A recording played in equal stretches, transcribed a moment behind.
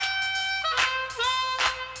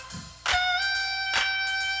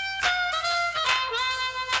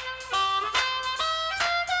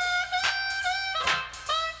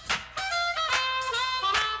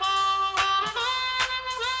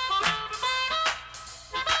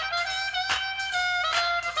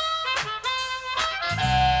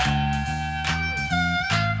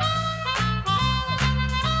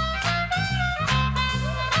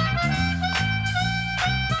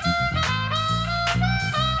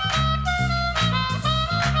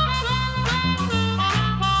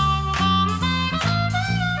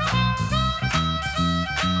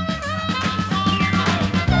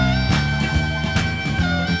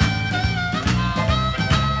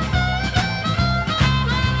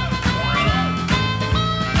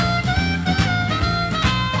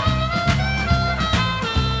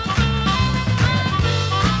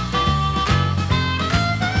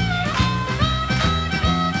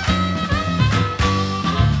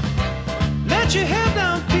Let your head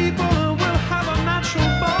down, people, and we'll have a natural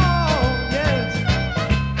ball. Yes.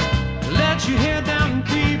 Let your head down,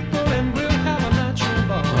 people, and we'll have a natural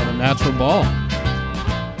ball. What a natural ball.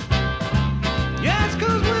 Yes,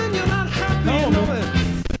 'cause when you're not happy, you know it.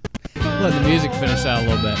 Let the music finish out a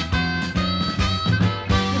little bit.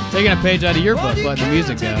 Taking a page out of your book, let the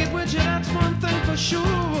music go. Take it with you, that's one thing for sure.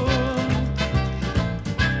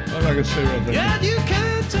 I'm not gonna say right there. Yeah, you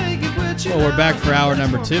can't take it with you. Well, we're back for hour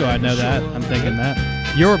number 2. I know that. I'm thinking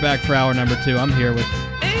that. You're back for hour number 2. I'm here with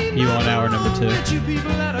you on hour number 2.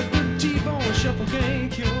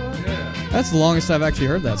 That's the longest I've actually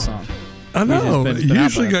heard that song. I know. It's It been out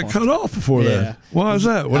usually by that got point. cut off before Yeah. that. Why is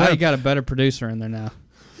that? What Now you happened? got a better producer in there now.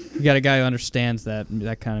 You got a guy who understands that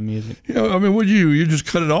kind of music. Yeah, I mean, you just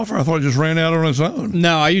cut it off, or I thought it just ran out on its own.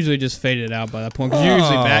 No, I usually just fade it out by that point because you're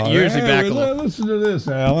usually back a little. Listen to this,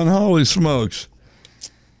 Alan. Holy smokes.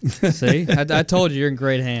 See, I told you you're in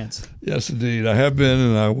great hands. Yes, indeed. I have been,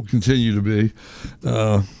 and I will continue to be,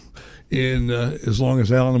 as long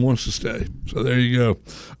as Alan wants to stay. So there you go.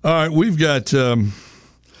 All right, we've got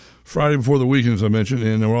Friday before the weekend, as I mentioned,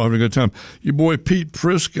 and we're all having a good time. Your boy Pete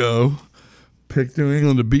Prisco picked New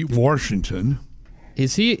England to beat Washington.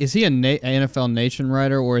 Is he a NFL Nation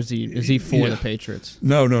writer, or is he for the Patriots?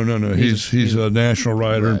 No. He's a national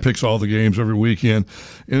writer and picks all the games every weekend.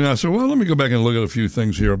 And I said, well, let me go back and look at a few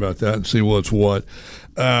things here about that and see what's what.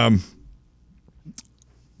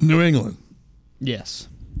 New England. Yes.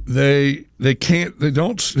 They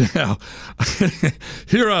don't. Now,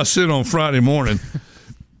 here I sit on Friday morning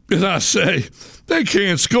and I say they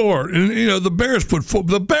can't score, and the Bears put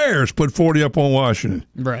 40 up on Washington.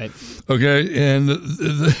 Right. Okay, and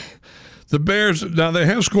the Bears now they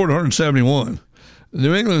have scored 171.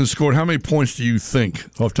 New England has scored how many points do you think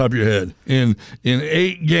off the top of your head in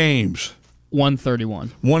 8 games?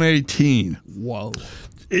 131. 118. Whoa.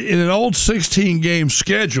 In an old 16-game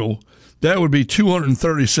schedule, that would be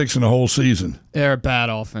 236 in the whole season. They're a bad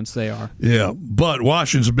offense. They are. Yeah, but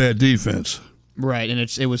Washington's a bad defense. Right, and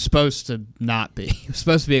it was supposed to not be. It was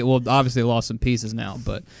supposed to be. Well, obviously, they lost some pieces now,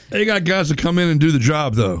 but they got guys that come in and do the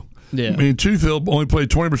job, though. Yeah. I mean, Toothfield only played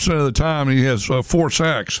 20% of the time, and he has 4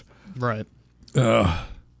 sacks. Right.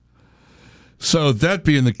 So that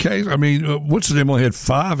being the case, I mean, what's his name only had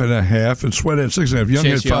 5.5, and Sweat had 6.5. Young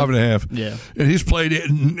Chase had 5.5. Yeah. And he's played it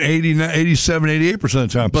 87, 88% of the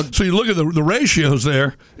time. But, so you look at the ratios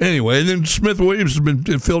there anyway, and then Smith Williams has been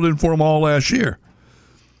filled in for him all last year.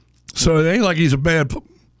 So it ain't like he's a bad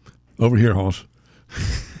over here, Hoss.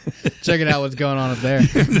 Checking out what's going on up there.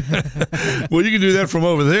 Well, you can do that from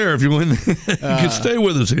over there if you want. You can stay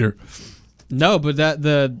with us here. No, but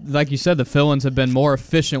like you said, the fill-ins have been more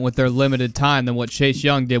efficient with their limited time than what Chase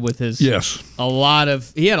Young did with his. Yes.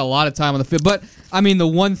 He had a lot of time on the field. But I mean, the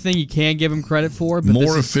one thing you can give him credit for, but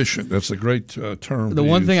more efficient. That's a great term. The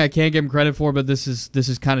one thing I can't give him credit for, but this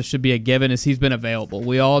is kind of should be a given, is he's been available.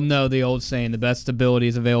 We all know the old saying, the best ability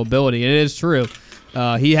is availability, and it is true.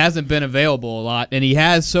 He hasn't been available a lot, and he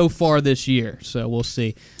has so far this year. So we'll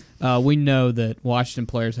see. We know that Washington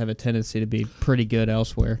players have a tendency to be pretty good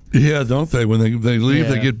elsewhere. Yeah, don't they? When they leave,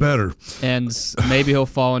 they get better. And maybe he'll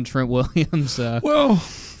fall in Trent Williams'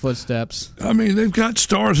 footsteps. I mean, they've got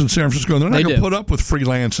stars in San Francisco. They're not going to put up with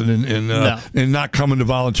freelancing and not coming to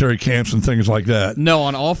voluntary camps and things like that. No,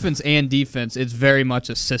 on offense and defense, it's very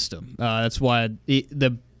much a system. That's why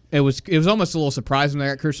it was almost a little surprising when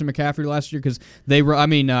they got Christian McCaffrey last year because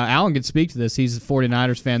Alan could speak to this. He's a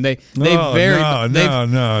 49ers fan. They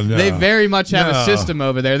very much have a system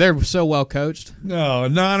over there. They're so well coached. No, a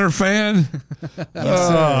Niner fan.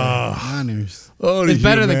 Niners. Oh, it's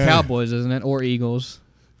better than Cowboys, isn't it? Or Eagles.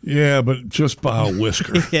 Yeah, but just by a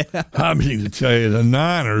whisker. Yeah. I mean to tell you, the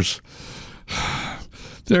Niners.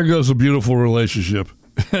 There goes a beautiful relationship.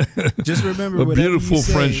 Just remember, a beautiful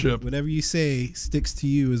friendship. Whatever you say sticks to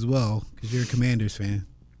you as well, because you're a Commanders fan.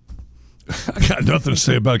 I got nothing to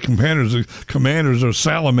say about Commanders. Commanders are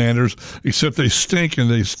salamanders, except they stink and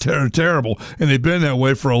they're terrible, and they've been that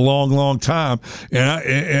way for a long, long time.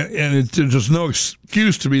 And there's no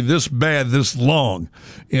excuse to be this bad this long.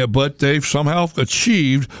 Yeah, but they've somehow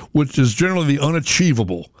achieved, which is generally the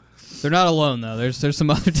unachievable. They're not alone, though. There's some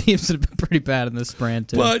other teams that have been pretty bad in this brand,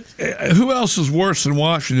 too. But who else is worse than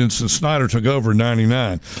Washington since Snyder took over in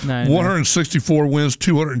 99? 164 wins,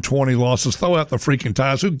 220 losses. Throw out the freaking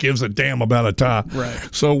ties. Who gives a damn about a tie? Right.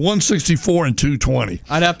 So 164 and 220.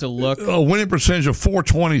 I'd have to look. A winning percentage of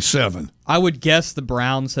 427. I would guess the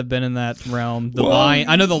Browns have been in that realm.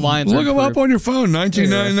 I know the Lions. Look them up improved. on your phone,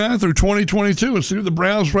 1999 through 2022, and see the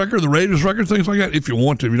Browns record, the Raiders record, things like that. If you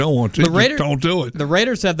want to, if you don't want to, just don't do it. The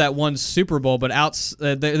Raiders have that one Super Bowl, but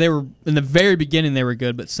they were in the very beginning they were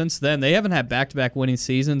good, but since then they haven't had back-to-back winning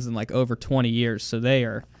seasons in like over 20 years. So they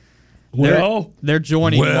are. They're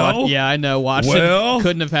joining. Yeah, I know. Washington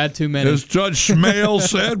couldn't have had too many. As Judge Schmale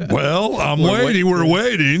said, we're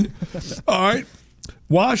waiting. All right.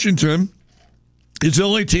 Washington is the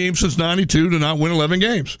only team since '92 to not win 11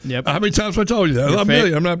 games. Yep. How many times have I told you that?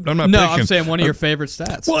 I'm not No, picking. I'm saying one of your favorite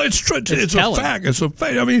stats. Well, it's a fact. It's a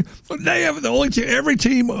fact. I mean, they have the only team. Every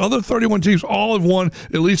team, other 31 teams, all have won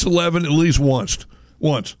at least 11 at least once.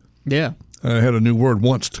 Yeah. I had a new word,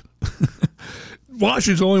 once.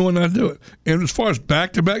 Washington's the only one not to do it. And as far as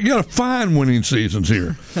back-to-back, you got to find winning seasons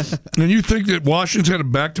here. And you think that Washington's had a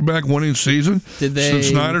back-to-back winning season since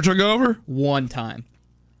Snyder took over? One time.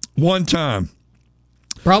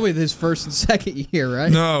 Probably his first and second year,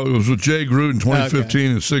 right? No, it was with Jay Gruden in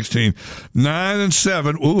 2015 and 16.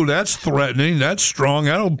 9-7. Ooh, that's threatening. That's strong.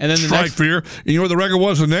 That'll strike fear. And you know what the record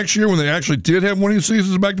was the next year when they actually did have winning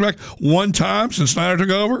seasons back-to-back? One time since Snyder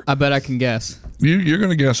took over? I bet I can guess. You're going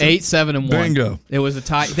to guess it. 8-7-1. Bingo. It was a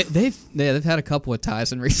tie. They've had a couple of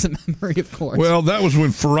ties in recent memory, of course. Well, that was when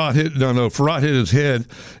Farad hit his head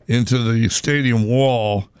into the stadium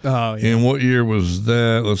wall. Oh, yeah. And what year was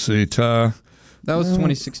that? Let's see, tie. That was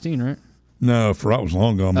 2016, right? No, Farad was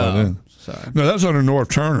long gone by then. Sorry. No, that was under North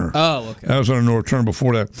Turner. Oh, okay. That was under North Turner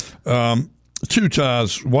before that. Two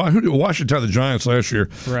ties. Washington tied the Giants last year.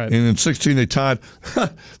 Right. And in 16 they tied.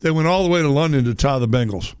 They went all the way to London to tie the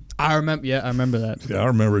Bengals. I remember that. Yeah, I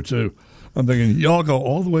remember it too. I'm thinking, y'all go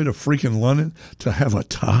all the way to freaking London to have a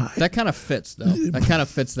tie. That kind of fits, though. That kind of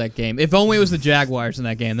fits that game. If only it was the Jaguars in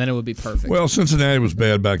that game, then it would be perfect. Well, Cincinnati was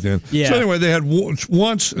bad back then. Yeah. So anyway, they had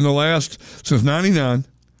once in the last, since 99,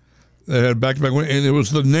 they had back-to-back win, and it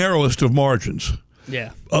was the narrowest of margins.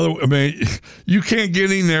 Yeah. I mean, you can't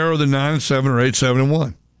get any narrower than 9-7 or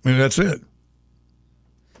 8-7-1. I mean, that's it.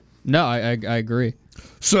 No, I agree.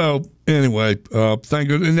 So anyway, thank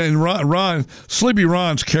goodness. And then Sleepy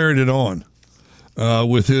Ron's carried it on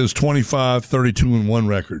with his 25-32-1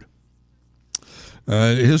 record.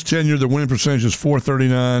 His tenure, the winning percentage is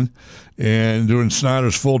 .439, and during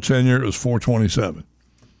Snyder's full tenure, it was .427.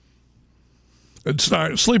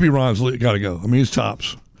 Sleepy Ron's got to go. I mean, he's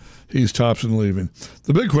tops. He's tops and leaving.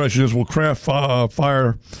 The big question is, will Kraft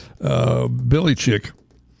fire Billy Chick?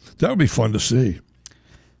 That would be fun to see.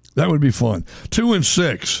 That would be fun.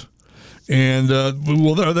 2-6, and they're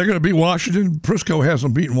going to beat Washington. Prisco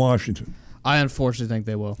hasn't beaten Washington. I unfortunately think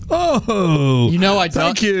they will. Oh,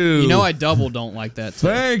 thank you. You know I double don't like that. Too.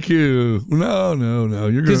 Thank you. No,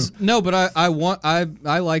 you're going to. No, but I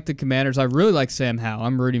like the Commanders. I really like Sam Howell.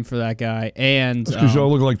 I'm rooting for that guy, and because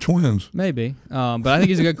y'all look like twins. Maybe, but I think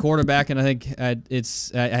he's a good quarterback, and I think I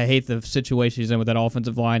hate the situation he's in with that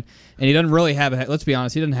offensive line, and he doesn't really have let's be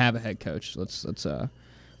honest, he doesn't have a head coach.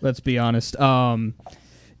 Let's be honest.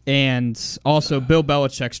 And also, Bill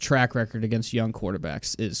Belichick's track record against young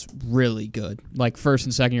quarterbacks is really good. Like first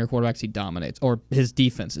and second year quarterbacks, he dominates, or his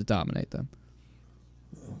defenses dominate them.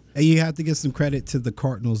 And you have to give some credit to the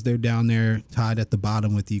Cardinals. They're down there tied at the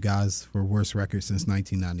bottom with you guys for worst record since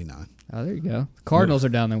 1999. Oh, there you go. The Cardinals are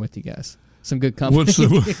down there with you guys. Some good company.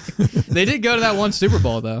 They did go to that one Super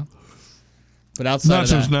Bowl, though. But outside not of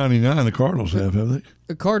that, since '99, the Cardinals have they?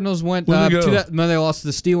 The Cardinals went. When They lost to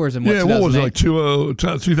the Steelers in what was it, like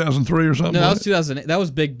 2003 or something? No, that was 2008. That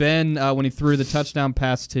was Big Ben when he threw the touchdown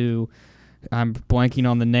pass to. I'm blanking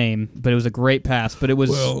on the name, but it was a great pass. But it was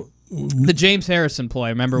the James Harrison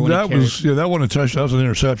play. Remember when that was that wasn't a touchdown. That was an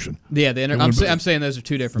interception. Yeah, I'm saying those are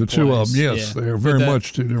two different. The two of them, yes, they are very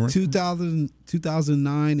much two different.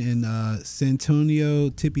 2009 and Santonio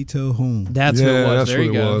Tippy Toe Home. That's who it was. That's there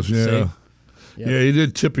you go. Was, yeah. Yep. Yeah, he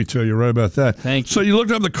did tippy toe. You're right about that. Thank you. So you looked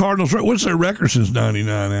up the Cardinals. What's their record since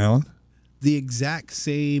 '99, Alan? The exact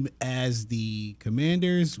same as the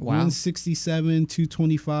Commanders. Wow. 167,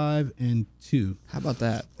 225, and 2. How about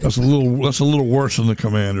that? That's a little worse than the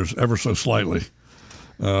Commanders, ever so slightly.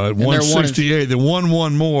 At 168, they won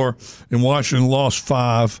one more, and Washington lost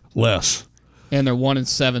 5 less. And they're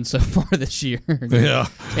 1-7 so far this year. Yeah.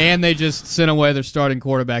 And they just sent away their starting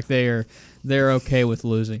quarterback. They're okay with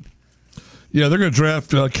losing. Yeah, they're going to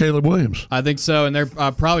draft Caleb Williams. I think so, and they're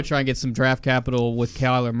probably trying to get some draft capital with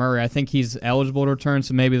Kyler Murray. I think he's eligible to return,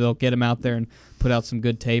 so maybe they'll get him out there and put out some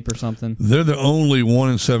good tape or something. They're the only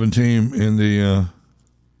 1-7 team in the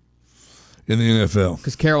NFL.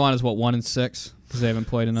 Because Carolina's 1-6 because they haven't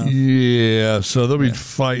played enough. Yeah, so they'll be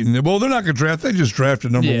fighting. Well, they're not going to draft. They just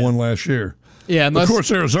drafted number 1 last year. Yeah, Of course,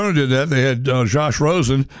 Arizona did that. They had Josh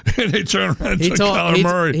Rosen, and they turned around and took Kyler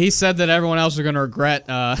Murray. He said that everyone else is going to regret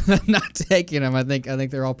not taking him. I think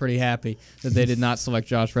they're all pretty happy that they did not select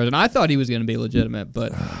Josh Rosen. I thought he was going to be legitimate,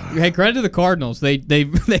 but hey, credit to the Cardinals. They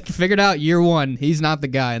figured out year one he's not the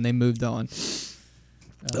guy, and they moved on.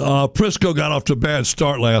 Prisco got off to a bad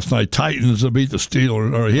start last night. Titans beat the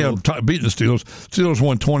Steelers, or he had beaten the Steelers. Steelers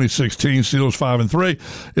won 2016. Steelers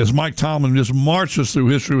 5-3. As Mike Tomlin just marches through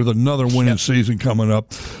history with another winning season coming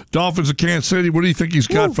up. Dolphins of Kansas City. What do you think he's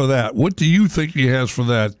got for that? What do you think he has for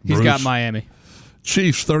that, Bruce? He's got Miami.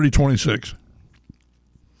 Chiefs 30-26.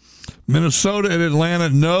 Minnesota and Atlanta.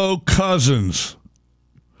 No Cousins.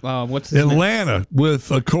 What's his Atlanta name?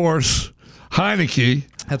 with, of course, Heineke.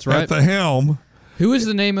 That's right. At the helm. Who is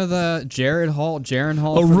the name of the Jaron Hall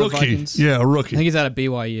A for rookie. the Vikings? Yeah, a I rookie. think he's out of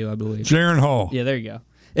BYU, I believe. Jaron Hall. Yeah, there you go.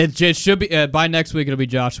 It should be by next week. It'll be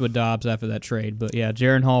Joshua Dobbs after that trade. But yeah,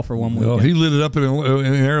 Jaron Hall for 1 week. Well, he lit it up in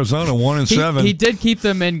Arizona, 1-7. He did keep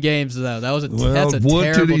them in games though. That's a what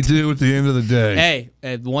terrible. did he do at the end of the day?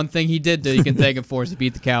 Hey, one thing he did do you can thank him for is he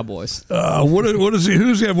beat the Cowboys. What is he?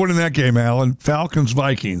 Who's he have winning that game, Alan? Falcons,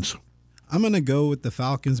 Vikings. I'm going to go with the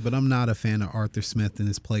Falcons, but I'm not a fan of Arthur Smith and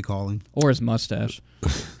his play calling. Or his mustache.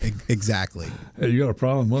 Exactly. Hey, you got a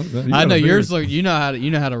problem with that? I know yours. Look, you know how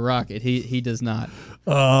to rock it. He does not.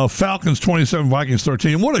 Falcons 27, Vikings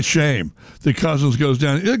 13. What a shame that Cousins goes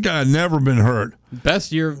down. That guy had never been hurt.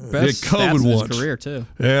 Best COVID stats in once. his career too.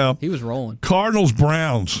 Yeah, he was rolling. Cardinals,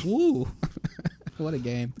 Browns. Woo! What a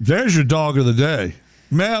game. There's your dog of the day.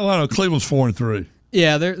 Man, I know Cleveland's 4-3.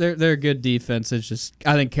 Yeah, they're a good defense. It's just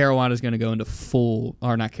I think Carolina's going to go into full,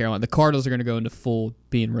 or not Carolina. The Cardinals are going to go into full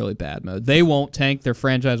being really bad mode. They won't tank. Their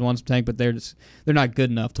franchise wants to tank, but they're not good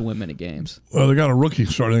enough to win many games. Well, they got a rookie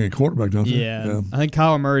starting at quarterback, don't they? Yeah. I think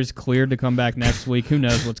Kyler Murray's cleared to come back next week. Who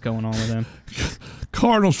knows what's going on with him?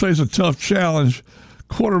 Cardinals face a tough challenge.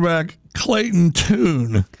 Quarterback Clayton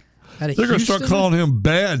Tune. They're going to start calling him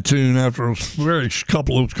Bad Tune after a very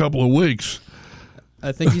couple of weeks.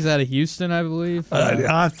 I think he's out of Houston, I believe.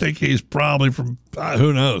 I think he's probably from,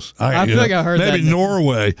 who knows? I feel like I heard maybe that.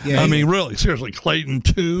 Norway. Yeah, I mean, really, seriously, Clayton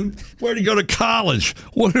Tune. Where'd he go to college?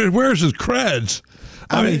 Where's his creds?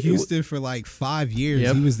 I mean, Houston for like 5 years.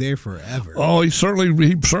 Yep. He was there forever. Oh, he certainly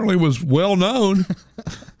was well known.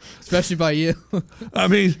 Especially by you. I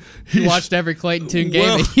mean, You watched every Clayton Tune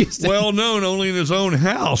game in Houston. Well known only in his own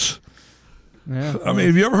house. Yeah. I mean,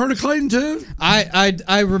 have you ever heard of Clayton Tune?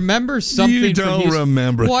 I remember something. You from don't Houston.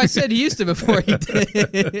 remember. Well, I said Houston before he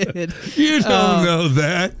did. You don't know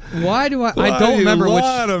that. Why do I? Why I don't you remember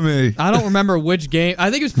lie to me. I don't remember which game.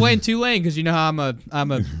 I think he was playing Tulane because you know how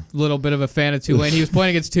I'm a little bit of a fan of Tulane. He was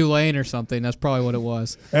playing against Tulane or something. That's probably what it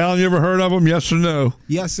was. Alan, you ever heard of him? Yes or no?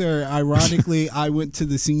 Yes, sir. Ironically, I went to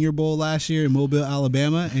the Senior Bowl last year in Mobile,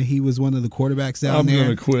 Alabama, and he was one of the quarterbacks down there. I'm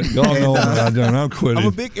going to quit. Y'all know what I done. I'm quitting. I'm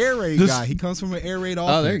a big air raid guy. He comes from an air raid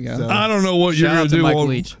offense. Oh, there you go. So. I don't know what Shout you're out going to to Mike do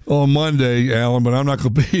Leach. on Monday, Alan, but I'm not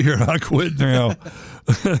going to be here. I quit now.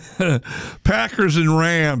 Packers and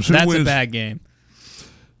Rams. Who That's wins? a bad game.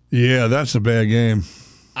 Yeah, that's a bad game.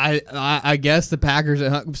 I guess the Packers.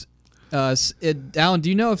 Alan, do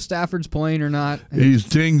you know if Stafford's playing or not? He's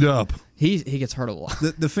dinged up. He gets hurt a lot.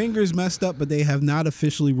 The finger's messed up, but they have not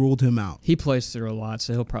officially ruled him out. He plays through a lot,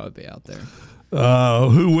 so he'll probably be out there.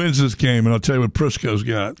 Who wins this game? And I'll tell you what Prisco's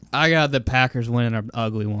got. I got the Packers winning an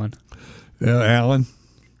ugly one. Alan?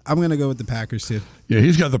 I'm going to go with the Packers, too. Yeah,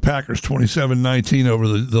 he's got the Packers 27-19 over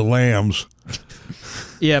the Lambs.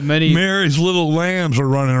 Yeah, Mary's little lambs are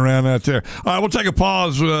running around out there. All right, we'll take a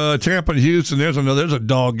pause. Tampa and Houston. There's a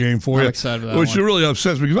dog game for you. I'm excited for that which one. really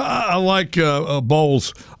upsets me because I like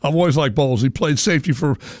Bowles. I've always liked Bowles. He played safety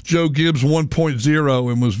for Joe Gibbs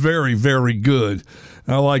 1.0 and was very, very good.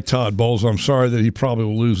 I like Todd Bowles. I'm sorry that he probably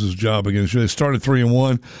will lose his job against you. They started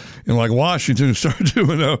 3-1, and like Washington started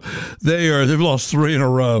 2-0. They've lost 3 in a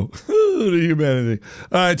row. The humanity.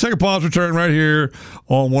 All right, take a pause. Return right here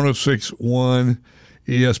on 106.1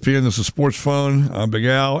 ESPN. This is Sports Phone. I'm Big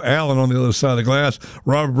Al. Alan on the other side of the glass.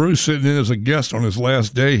 Robert Bruce sitting in as a guest on his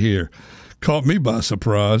last day here. Caught me by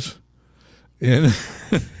surprise. And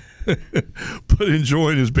but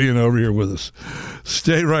enjoying his being over here with us.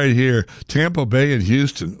 Stay right here. Tampa Bay and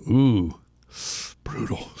Houston. Ooh,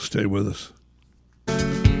 brutal. Stay with us.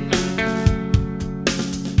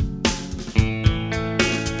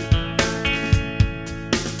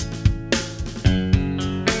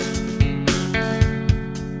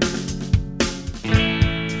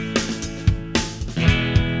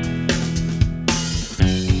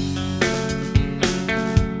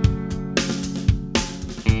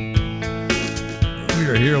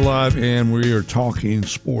 Here live, and we are talking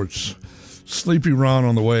sports. Sleepy Ron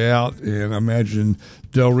on the way out, and I imagine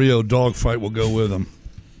Del Rio Dogfight will go with him.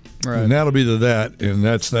 Right. And that'll be that, and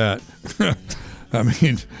that's that. I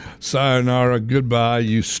mean, sayonara, goodbye.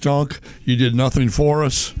 You stunk. You did nothing for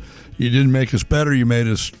us. You didn't make us better. You made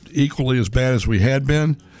us equally as bad as we had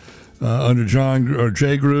been under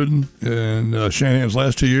Jay Gruden and Shanahan's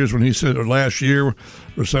last 2 years when he said, or last year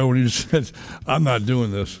or so when he said, I'm not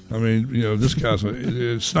doing this. I mean, this guy's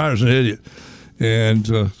Snyder's an idiot. And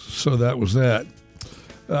so that was that.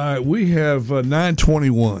 We have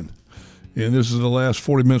 9:21. And this is the last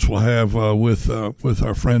 40 minutes we'll have with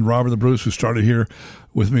our friend Robert the Bruce, who started here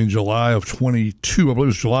with me in July of 22. I believe it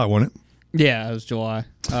was July, wasn't it? Yeah, it was July.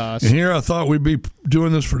 And here I thought we'd be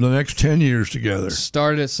doing this for the next 10 years together.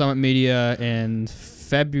 Started at Summit Media in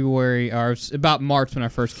February, or about March when I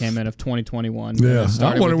first came in of 2021. Yeah,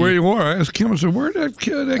 I wonder where you were. I asked Kim, I said, where'd that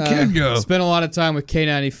kid go? Spent a lot of time with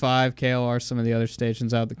K95, KLR, some of the other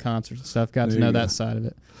stations out at the concerts and stuff. Got to know that side of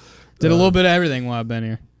it. Did a little bit of everything while I've been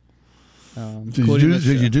here. Did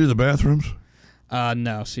you do the bathrooms?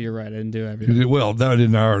 No, so you're right. I didn't do everything. Well, that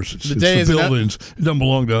isn't ours. It's the buildings. It doesn't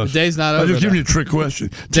belong to us. The day's not over. I'm just giving you a trick question.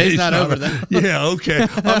 Day's not over then. Yeah, okay.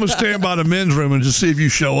 I'm going to stand by the men's room and just see if you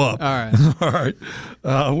show up. All right. All right.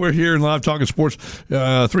 We're here in Live Talking Sports,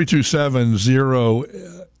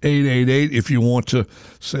 327-0888 if you want to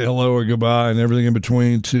say hello or goodbye and everything in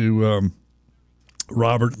between to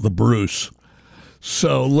Robert the Bruce.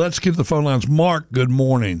 So let's get the phone lines. Mark, good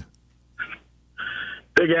morning.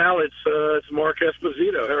 Big Al, it's Mark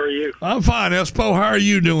Esposito. How are you? I'm fine, Espo. How are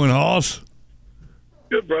you doing, Hoss?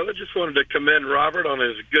 Good, brother. Just wanted to commend Robert on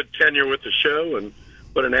his good tenure with the show and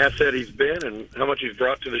what an asset he's been and how much he's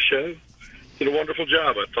brought to the show. Did a wonderful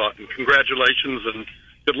job, I thought, and congratulations and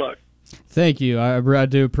good luck. Thank you. I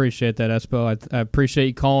do appreciate that, Espo. I appreciate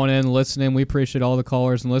you calling in, listening. We appreciate all the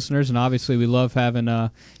callers and listeners, and obviously we love having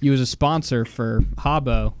you as a sponsor for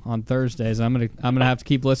Habbo on Thursdays. I'm gonna have to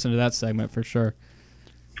keep listening to that segment for sure.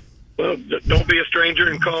 Well, don't be a stranger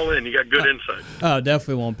and call in. You got good insight. Oh,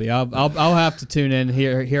 definitely won't be. I'll have to tune in,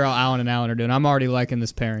 hear how Alan and Alan are doing. I'm already liking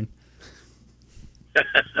this pairing.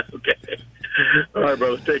 Okay. All right,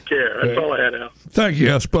 brother. Take care. That's all I had, Al. Thank you,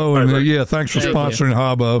 Espo. And thanks for sponsoring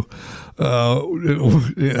Habbo.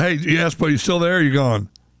 Hey, Espo, you still there or you gone?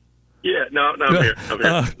 Yeah, no, I'm here.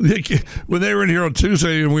 When they were in here on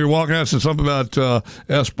Tuesday and we were walking out, I said something about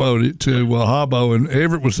Espo to Habbo, and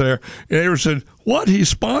Everett was there. And Everett said, what, he's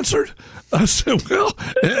sponsored? I said, well,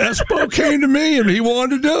 Espo came to me and he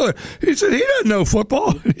wanted to do it. He said, he doesn't know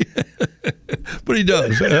football. But he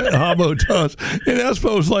does. Habbo does. And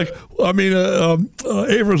Espo was like,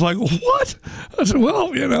 Everett was like, what? I said,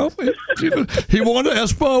 well, he wanted,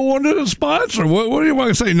 Espo wanted a sponsor. What do you want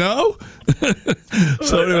to say, no?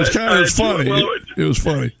 So it was funny. It was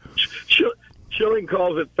funny. Schilling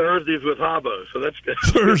calls it Thursdays with Habbo, so that's good.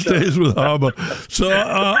 Thursdays with Habbo. So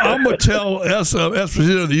I'm gonna tell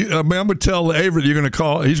Esposito. I'm gonna tell Avery you're gonna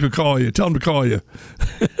call. He's gonna call you. Tell him to call you.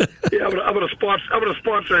 Yeah, I'm gonna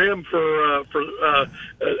sponsor him for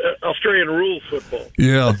Australian rules football.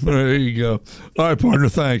 Yeah, there you go. All right, partner.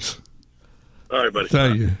 Thanks. All right, buddy.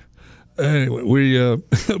 Thank you. Anyway, we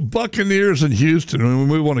Buccaneers in Houston. We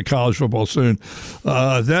move on to college football soon.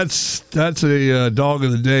 That's a dog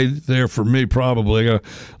of the day there for me. Probably I got to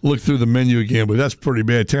look through the menu again, but that's pretty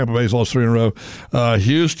bad. Tampa Bay's lost 3 in a row.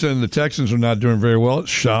 Houston, the Texans are not doing very well. It's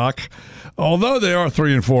shock. Although they are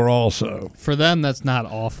 3-4 also. For them, that's not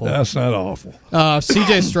awful. That's not awful.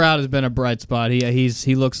 C.J. Stroud has been a bright spot.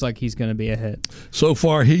 He looks like he's going to be a hit. So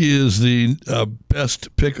far, he is the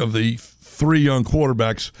best pick of the 3 young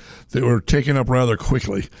quarterbacks that were taken up rather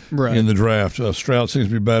quickly in the draft. Stroud seems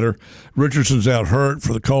to be better. Richardson's out hurt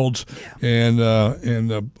for the Colts, and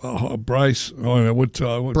Bryce.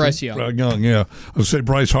 Bryce Young. Young, yeah. I would say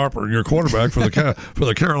Bryce Harper, your quarterback for the for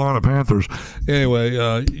the Carolina Panthers. Anyway,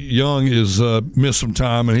 Young is missed some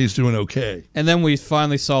time, and he's doing okay. And then we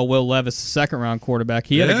finally saw Will Levis, the second-round quarterback.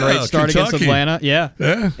 He had a great start against Atlanta. Yeah,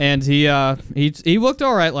 and he looked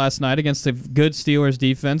all right last night against the good Steelers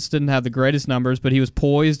defense. Didn't have the greatest numbers, but he was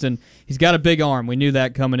poised, and he's got a big arm. We knew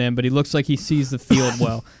that coming in, but he looks like he sees the field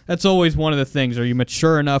well. That's always one of the things. Are you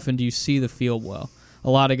mature enough, and do you see the field well? A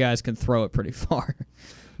lot of guys can throw it pretty far,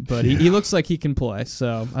 but he looks like he can play.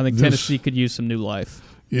 So I think Tennessee could use some new life.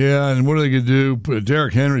 Yeah, and what are they going to do?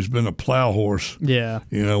 Derrick Henry's been a plow horse. Yeah.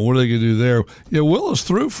 What are they going to do there? Yeah, Willis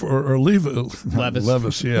threw for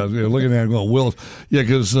Levis. Yeah, looking at him going, Willis. Yeah,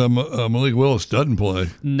 because Malik Willis doesn't play.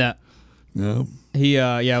 No. No.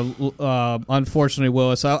 Unfortunately,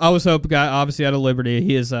 Willis. I was hoping, obviously out of Liberty,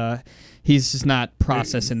 he's just not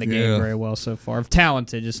processing the game very well so far.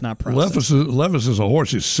 Talented, just not processing. Levis is a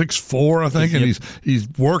horse. He's 6'4", I think, and he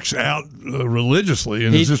works out religiously,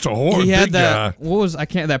 and he's just a horse. He had big that.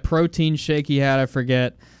 Guy. That protein shake he had. I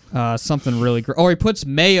forget. Something really great. Or he puts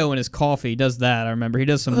mayo in his coffee. He does that. I remember. He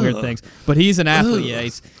does some weird things. But he's an athlete. Yeah,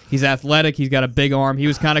 he's athletic. He's got a big arm. He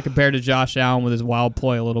was kind of compared to Josh Allen with his wild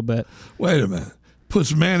play a little bit. Wait a minute.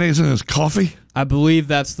 Puts mayonnaise in his coffee? I believe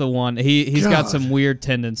that's the one. He's got some weird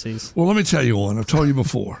tendencies. Well, let me tell you one. I've told you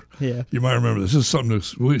before. Yeah. You might remember this. This is something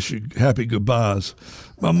to wish you happy goodbyes.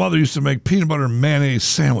 My mother used to make peanut butter and mayonnaise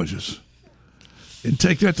sandwiches. And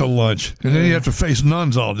take that to lunch, and then you have to face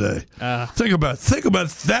nuns all day. Think about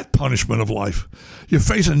that punishment of life. You're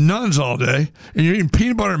facing nuns all day, and you're eating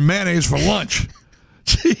peanut butter and mayonnaise for lunch.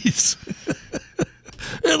 Jeez.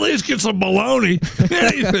 At least get some bologna.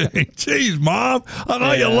 Anything. Jeez, Mom. I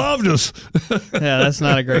know you loved us. Yeah, that's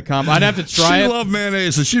not a great combo. I'd have to try it. She loved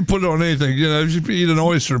mayonnaise, and she'd put it on anything. You know, she'd eat an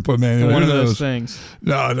oyster and put mayonnaise. One of those things.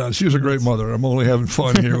 No, she was a great mother. I'm only having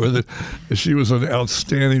fun here with it. She was an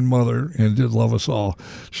outstanding mother and did love us all.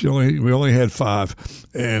 We only had 5,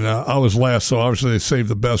 and I was last, so obviously they saved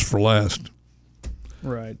the best for last.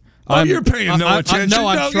 Right. Oh, you're paying no attention.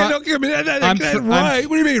 Don't give me that right.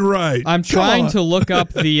 What do you mean right? I'm trying to look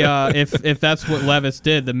up the if that's what Levis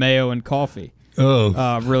did, the mayo and coffee.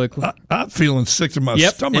 Oh, really cool. I'm feeling sick to my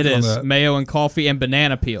stomach. It is on that. mayo and coffee and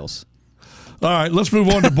banana peels. All right, let's move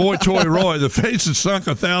on to Boy Toy Roy. The face that sunk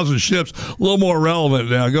 1,000 ships. A little more relevant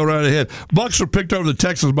now. Go right ahead. Bucks are picked over the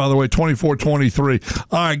Texans, by the way, 24-23.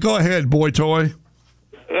 All right, go ahead, Boy Toy.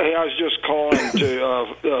 Hey, I was just calling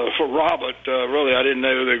for Robert. Really, I didn't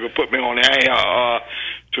know they would put me on the air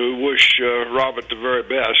to wish Robert the very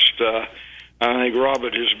best. I think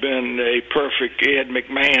Robert has been a perfect Ed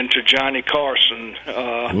McMahon to Johnny Carson,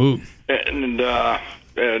 and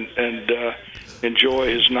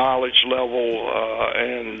enjoy his knowledge level.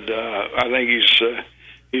 And I think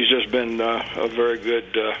he's just been a very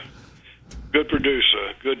good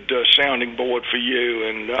producer, good sounding board for you,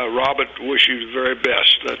 and Robert, wish you the very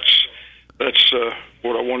best. That's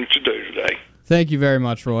what I wanted to do today. Thank you very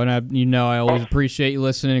much, Roy. And I always appreciate you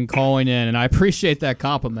listening and calling in, and I appreciate that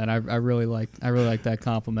compliment. I really like that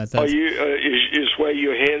compliment. Are you is where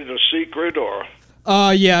you're headed a secret or?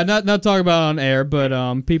 Yeah, not talking about on air, but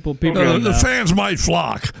people. The fans might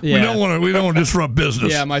flock. Yeah. We don't want to disrupt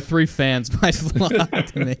business. Yeah, my 3 fans might flock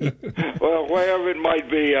to me. Well, wherever it might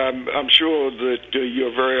be, I'm sure that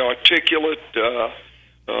you're very articulate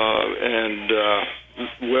and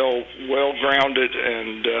well grounded,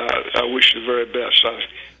 and I wish you the very best. I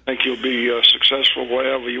think you'll be successful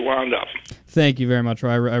wherever you wind up. Thank you very much,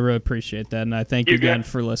 Roy. I really appreciate that, and I thank you again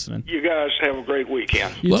for listening. You guys have a great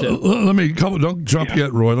weekend. You too. Don't jump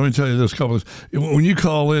yet, Roy. Let me tell you this. When you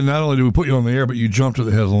call in, not only do we put you on the air, but you jump to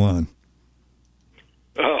the head of the line.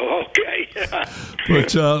 Oh, okay.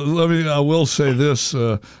 But I will say this,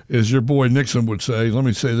 as your boy Nixon would say. Let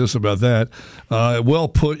me say this about that. Well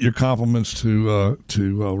put. Your compliments to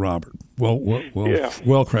Robert. Well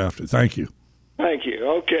crafted. Thank you. Thank you.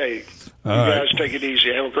 Okay. You guys take it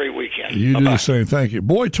easy. Have a great weekend. You do the same. Thank you.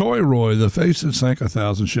 Boy Toy Roy, the face that sank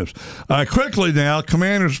 1,000 ships. Quickly now,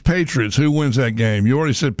 Commanders, Patriots. Who wins that game? You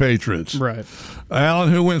already said Patriots. Right.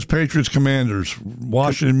 Alan, who wins Patriots, Commanders?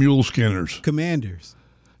 Washington Muleskinners. Commanders.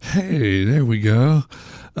 Hey, there we go.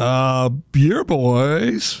 Your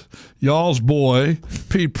boys, y'all's boy,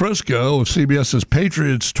 Pete Prisco of CBS says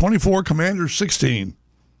Patriots 24, Commanders 16.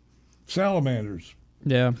 Salamanders.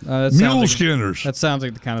 Yeah. Muleskinners. That sounds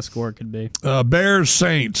like the kind of score it could be. Bears,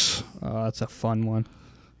 Saints. That's a fun one.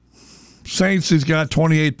 Saints, he's got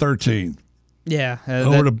 28-13. Yeah.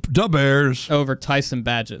 Over the Bears. Over Tyson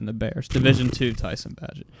Badgett and the Bears. Division II Tyson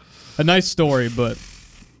Badgett. A nice story, but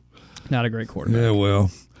not a great quarterback. Yeah, well.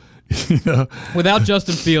 Without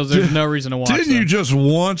Justin Fields, there's no reason to watch. Didn't you just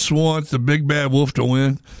once want the big bad wolf to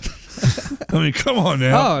win? I mean, come on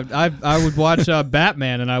now. Oh, I would watch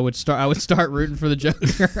Batman, and I would start rooting for the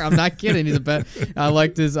Joker. I'm not kidding. He's a bad. I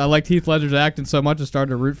liked Heath Ledger's acting so much, I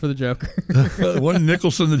started to root for the Joker. Wasn't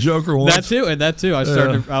Nicholson the Joker once? That too.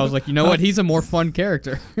 I was like, you know what? He's a more fun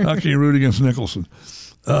character. How can you root against Nicholson?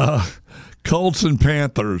 Colts and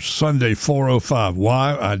Panthers Sunday 4:05.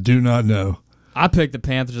 Why? I do not know. I picked the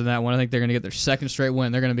Panthers in that one. I think they're going to get their second straight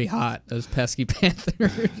win. They're going to be hot, those pesky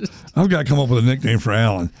Panthers. I've got to come up with a nickname for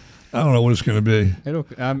Allen. I don't know what it's going to be. He's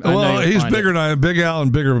bigger than I am. Big Al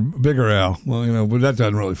and bigger Al. Well, but that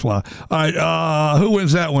doesn't really fly. All right, who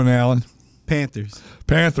wins that one, Alan? Panthers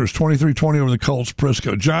 23-20 over the Colts.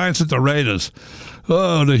 Prisco. Giants at the Raiders.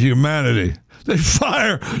 Oh, the humanity. They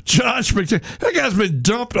fire Josh McDaniels. That guy's been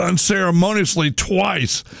dumped unceremoniously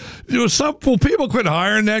twice. Will people quit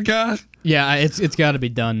hiring that guy? Yeah, it's got to be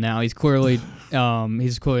done now. He's clearly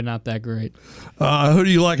not that great. Who do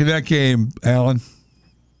you like in that game, Alan?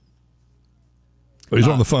 Oh, he's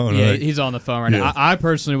on the phone, yeah, right? He's on the phone right now. I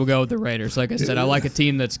personally will go with the Raiders. Like I said, I like a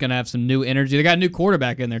team that's going to have some new energy. They got a new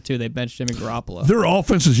quarterback in there, too. They benched Jimmy Garoppolo. Their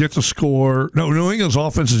offense is yet to score. No, New England's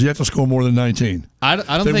offense is yet to score more than 19. I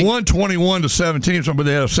don't They think won 21-17, but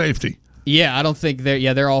they had a safety. Yeah, I don't think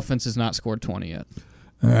their offense has not scored 20 yet.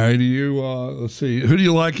 All right, let's see. Who do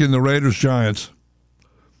you like in the Raiders-Giants?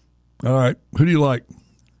 All right, who do you like?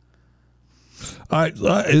 All right,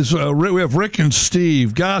 we have Rick and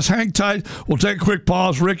Steve. Guys, hang tight. We'll take a quick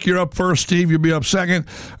pause. Rick, you're up first. Steve, you'll be up second.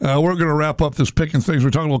 We're going to wrap up this picking things.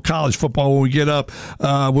 We're talking about college football when we get up.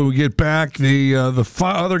 When we get back, the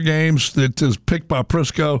other games that is picked by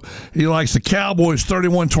Prisco. He likes the Cowboys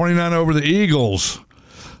 31-29 over the Eagles.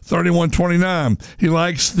 31-29. He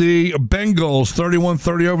likes the Bengals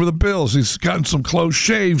 31-30 over the Bills. He's gotten some close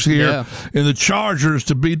shaves here in the Chargers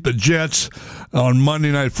to beat the Jets on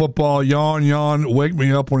Monday Night Football. Yawn, wake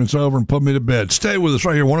me up when it's over and put me to bed. Stay with us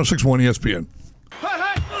right here, 106.1 ESPN.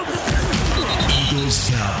 Eagles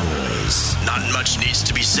Cowboys. Not much needs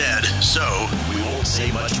to be said, so we won't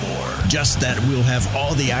say much more. Just that we'll have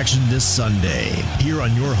all the action this Sunday here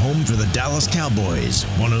on your home for the Dallas Cowboys.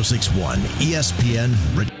 106.1 ESPN.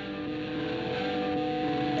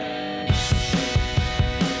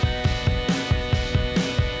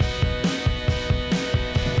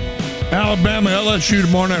 Alabama, LSU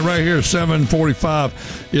tomorrow night right here,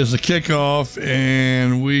 7:45 is the kickoff,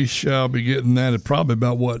 and we shall be getting that at probably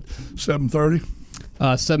about, 7:30?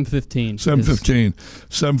 7:15. 7:15.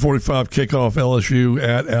 7:45 kickoff, LSU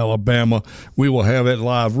at Alabama. We will have it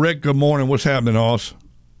live. Rick, good morning. What's happening, Hoss?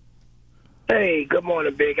 Hey, good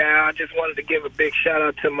morning, Big Al. I just wanted to give a big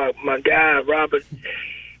shout-out to my guy,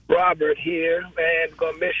 Robert here. Man,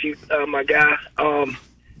 gonna miss you, my guy.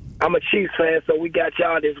 I'm a Chiefs fan, so we got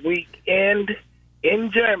y'all this weekend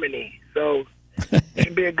in Germany. So it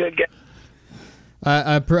should be a good game.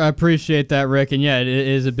 I appreciate that, Rick. And, yeah, it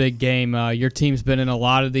is a big game. Your team's been in a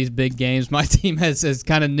lot of these big games. My team is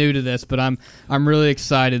kind of new to this, but I'm really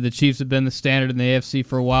excited. The Chiefs have been the standard in the AFC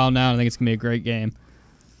for a while now, and I think it's going to be a great game.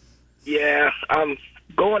 Yeah, I'm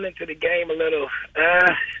going into the game a little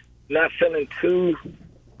not feeling too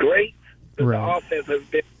great. Right. The offense has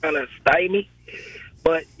been kind of stymied.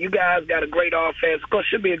 But you guys got a great offense. It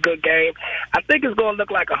should be a good game. I think it's going to look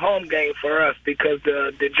like a home game for us because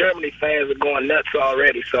the Germany fans are going nuts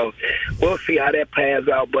already. So we'll see how that pans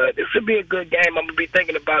out. But it should be a good game. I'm going to be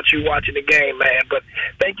thinking about you watching the game, man. But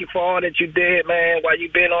thank you for all that you did, man, while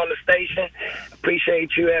you've been on the station.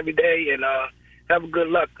 Appreciate you every day. And have a good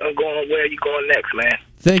luck on going where you're going next, man.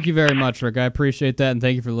 Thank you very much, Rick. I appreciate that, and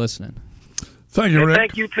thank you for listening. Thank you, Rick.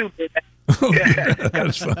 Thank you, too, man.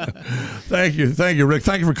 That's fine. Thank you, Rick.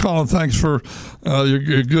 Thank you for calling. Thanks for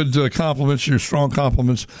your good compliments, your strong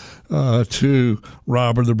compliments to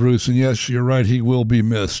Robert the Bruce. And yes, you're right. He will be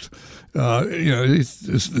missed.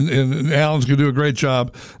 And Alan's going to do a great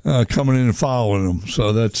job coming in and following him.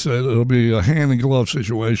 So it'll be a hand and glove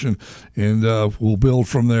situation, and we'll build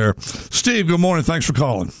from there. Steve, good morning. Thanks for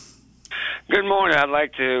calling. Good morning. I'd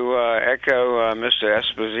like to echo Mr.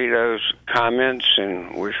 Esposito's comments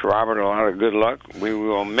and wish Robert a lot of good luck. We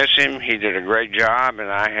will miss him. He did a great job,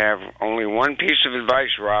 and I have only one piece of advice,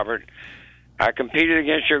 Robert. I competed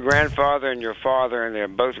against your grandfather and your father, and they're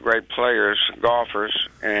both great players, golfers,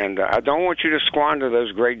 and I don't want you to squander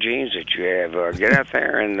those great genes that you have. Get out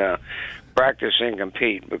there and practice and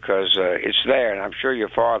compete because it's there, and I'm sure your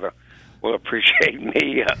father will appreciate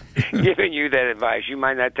me giving you that advice. You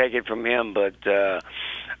might not take it from him, but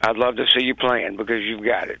I'd love to see you playing because you've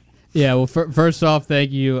got it. Yeah, well, first off,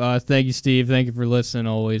 thank you, Steve. Thank you for listening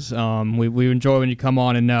always. We enjoy when you come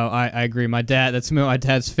on, and no, I agree. That's my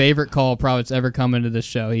dad's favorite call probably that's ever come into this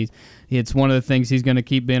show. It's one of the things he's going to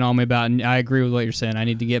keep being on me about, and I agree with what you're saying. I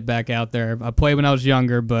need to get back out there. I played when I was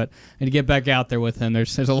younger, but I need to get back out there with him.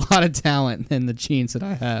 There's a lot of talent in the genes that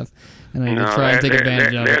I have, and I need to try and take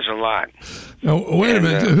advantage of it. There's a lot. Now, wait a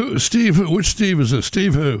minute. Steve? Which Steve is this?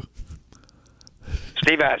 Steve who?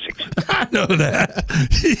 Steve Isaacs. I know that.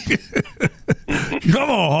 Come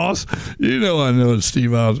on, Hoss. You know I know it's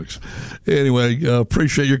Steve Isaacs. Anyway,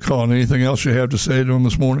 appreciate your call. Anything else you have to say to him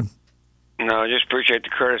this morning? No, just appreciate the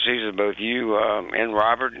courtesies of both you and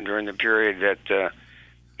Robert during the period that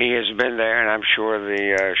he has been there, and I'm sure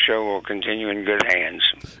the show will continue in good hands.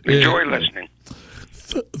 Enjoy listening.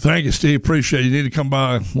 Thank you, Steve. Appreciate it. You need to come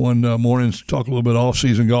by one morning and talk a little bit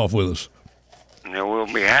off-season golf with us. Yeah, we'll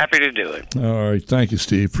will be happy to do it. All right. Thank you,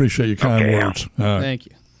 Steve. Appreciate your kind Okay, words. All right. Thank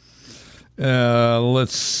you.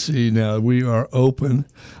 Let's see now. We are open.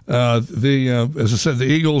 As I said, the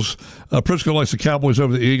Eagles, Prisco likes the Cowboys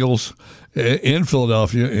over the Eagles in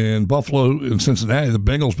Philadelphia, and Buffalo and Cincinnati, the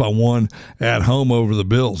Bengals by 1 at home over the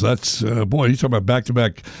Bills. That's, boy, you talk about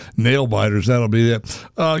back-to-back nail-biters. That'll be it.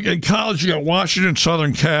 In college, you got Washington,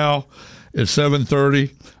 Southern Cal at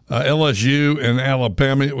 7:30. LSU and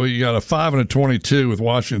Alabama. Well, you got a 5 and a 22 with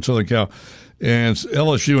Washington, Southern Cal. And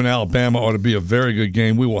LSU and Alabama ought to be a very good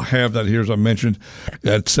game. We will have that here, as I mentioned,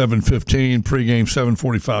 at 7:15, pregame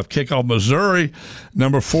 7:45 kickoff. Missouri,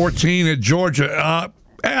 number 14 at Georgia.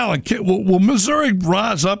 Alan, will Missouri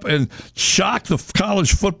rise up and shock the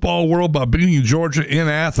college football world by beating Georgia in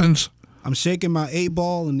Athens? I'm shaking my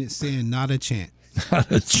 8-ball and it's saying not a chance.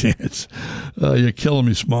 Not a chance. You're killing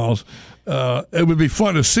me, Smalls. It would be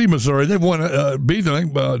fun to see Missouri. They've won,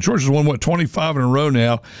 Georgia's won, 25 in a row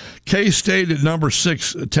now. K-State at number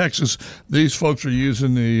 6, Texas. These folks are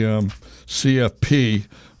using the CFP,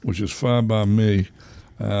 which is fine by me.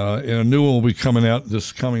 And a new one will be coming out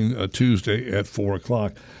this coming Tuesday at 4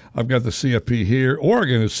 o'clock. I've got the CFP here.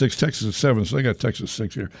 Oregon is 6, Texas is 7, so they got Texas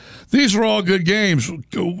 6 here. These are all good games.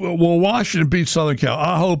 Will Washington beat Southern Cal?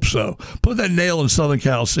 I hope so. Put that nail in Southern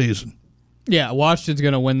Cal season. Yeah, Washington's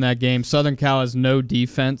going to win that game. Southern Cal has no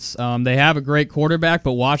defense. They have a great quarterback,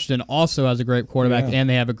 but Washington also has a great quarterback, and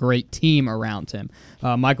they have a great team around him.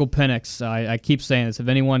 Michael Penix, I keep saying this.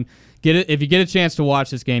 If you get a chance to watch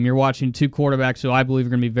this game, you're watching 2 quarterbacks who I believe are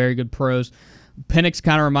going to be very good pros. Penix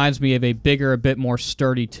kind of reminds me of a bigger, a bit more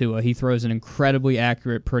sturdy Tua. He throws an incredibly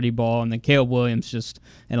accurate, pretty ball, and then Caleb Williams, just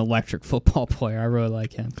an electric football player. I really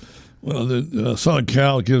like him. Well, the Southern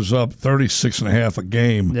Cal gives up 36.5 a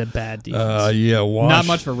game. The bad defense. Not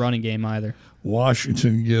much of a running game either.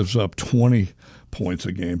 Washington gives up 20 points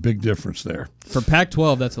a game. Big difference there. For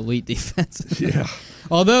Pac-12, that's elite defense. Yeah.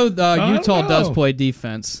 Although Utah does play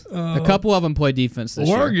defense. A couple of them play defense this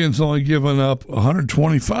year. Oregon's only given up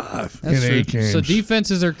 125 in 8 games. So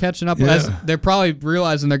defenses are catching up. Yeah. They're probably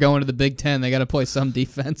realizing they're going to the Big Ten. They got to play some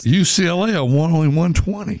defense. UCLA only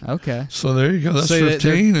 120. Okay. So there you go. That's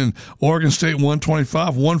 15. And Oregon State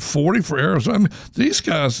 125, 140 for Arizona. I mean, these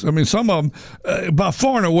guys, some of them, by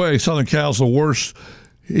far and away, Southern Cal's the worst.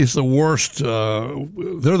 He's the worst.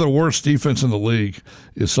 They're the worst defense in the league.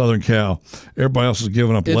 Is Southern Cal? Everybody else is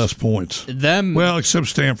giving up less points. Well, except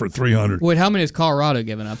Stanford, 300. Wait, how many has Colorado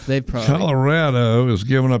given up? They've probably Colorado is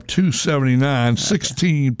giving up 279,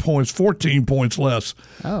 16 points, 14 points less.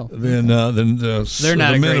 Than they're not the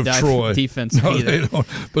a men great of Troy. Defense No, either. they don't.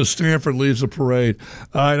 But Stanford leads the parade.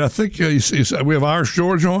 All right, I think we have Irish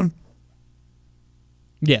George on.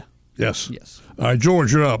 Yeah. Yes. All right,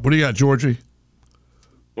 George, you're up. What do you got, Georgie?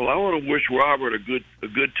 Well, I want to wish Robert a good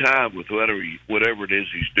time with whatever it is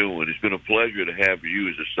he's doing. It's been a pleasure to have you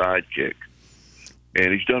as a sidekick,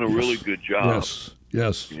 and he's done a really good job.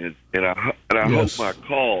 Yes. And I hope my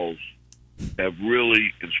calls have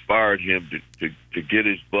really inspired him to get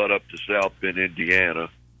his butt up to South Bend, Indiana,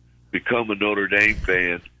 become a Notre Dame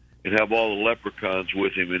fan, and have all the leprechauns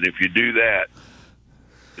with him. And if you do that,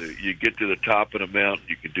 you get to the top of the mountain.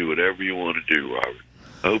 You can do whatever you want to do, Robert.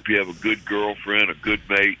 I hope you have a good girlfriend, a good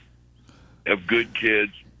mate, have good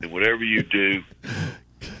kids, and whatever you do,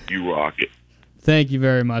 you rock it. Thank you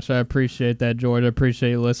very much. I appreciate that, George. I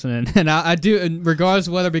appreciate you listening. And I do, and regardless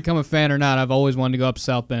of whether I become a fan or not, I've always wanted to go up to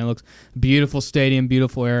South Bend. It looks beautiful stadium,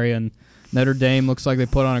 beautiful area, and Notre Dame looks like they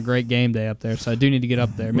put on a great game day up there, so I do need to get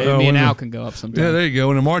up there. Maybe me and Al can go up sometime. Yeah, there you go.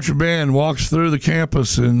 When the marching band walks through the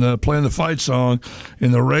campus and playing the fight song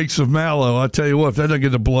in the Rakes of Mallow, I tell you what, if that doesn't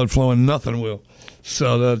get the blood flowing, nothing will.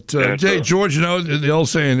 So that, George, the old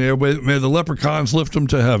saying there, may the leprechauns lift them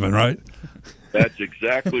to heaven, right? That's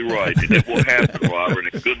exactly right, and it will happen, Robert.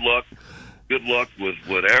 And good luck with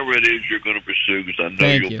whatever it is you're going to pursue, because I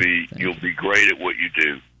know you'll be great at what you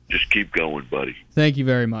do. Just keep going, buddy. Thank you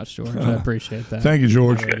very much, George. I appreciate that. Thank you,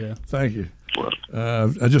 George. Thank you.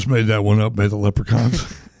 I just made that one up. May the leprechauns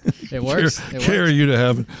It works. Carry you to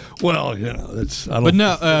heaven. Well, it's. I don't. But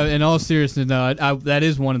no, in all seriousness, no. That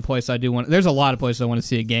is one place I do want. There's a lot of places I want to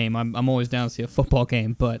see a game. I'm always down to see a football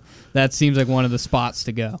game, but that seems like one of the spots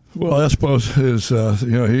to go. Well, I suppose is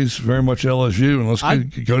he's very much LSU, and let's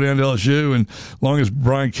go down to LSU. And as long as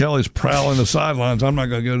Brian Kelly's prowling the sidelines, I'm not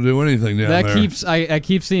going to go do anything down there. I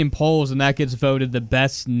keep seeing polls, and that gets voted the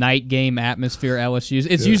best night game atmosphere LSU's.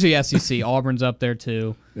 It's usually SEC. Auburn's up there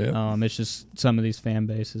too. Yeah. It's just some of these fan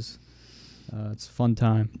bases. It's a fun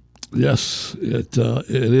time. Yes, it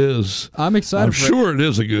is. I'm excited. I'm sure it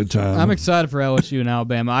is a good time. I'm excited for LSU and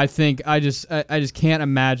Alabama. I think I just can't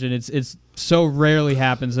imagine. It's so rarely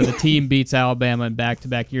happens that a team beats Alabama in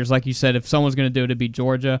back-to-back years. Like you said, if someone's going to do it, it'd be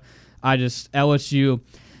Georgia. LSU,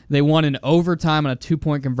 they won in overtime on a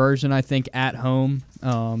 2-point conversion, I think, at home.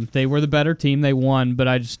 They were the better team. They won, but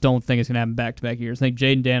I just don't think it's going to happen back-to-back years. I think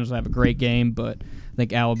Jaden Daniels will have a great game, but I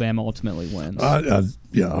think Alabama ultimately wins.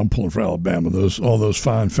 I'm pulling for Alabama. All those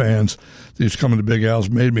fine fans, these coming to Big Al's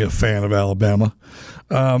made me a fan of Alabama.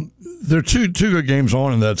 There are two good games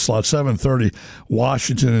on in that slot. 7:30,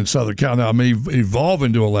 Washington and Southern Cal. Now, it may evolve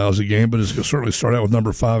into a lousy game, but it's going to certainly start out with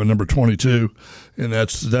number 5 and number 22, and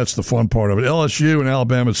that's the fun part of it. LSU and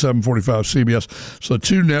Alabama at 7:45 CBS. So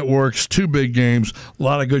 2 networks, 2 big games, a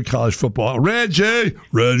lot of good college football. Reggie,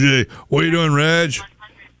 what are you doing, Reg?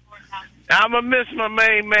 I'm going to miss my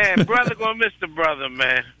main man. Brother going to miss the brother,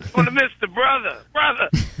 man. Going to miss the brother. Brother,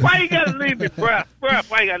 why you got to leave me, bruh? Bruh,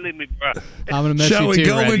 why you got to leave me, bruh? I'm going to miss Shall you too, we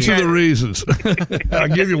go Reggie. into the reasons? I'll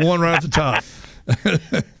give you one right at the top.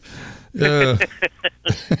 No,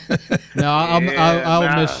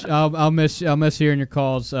 I'll miss hearing your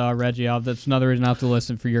calls, Reggie. That's another reason I have to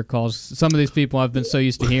listen for your calls. Some of these people I've been so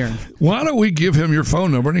used to hearing. Why don't we give him your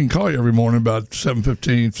phone number and he can call you every morning about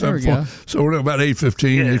 7:15, There we go. so we're about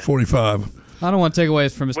 8:15, 8:45. I don't want to take away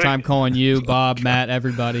from his time calling you, Bob, Matt,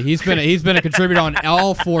 everybody. He's been a contributor on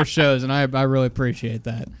all 4 shows, and I really appreciate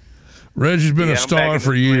that. Reggie's been a star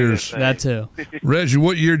for years. That too. Reggie,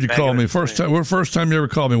 what year did you call me? First time you ever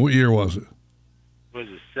called me, what year was it? Was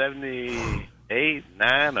it 78,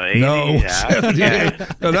 9, or 80? No, 78.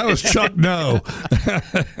 No, that was Chuck No.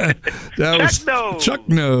 Chuck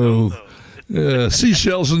No.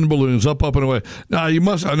 Seashells and balloons, up and away. Now, I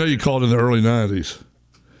know you called in the early 90s.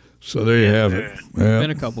 So there you have it. Yeah.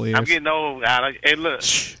 Been a couple of years. I'm getting old, Alex. Hey, look.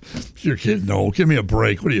 You're getting old. Give me a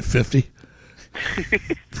break. What are you, 50?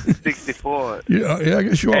 64. Yeah, I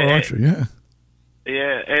guess you are, aren't you? Yeah.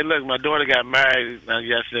 Yeah. Hey, look, my daughter got married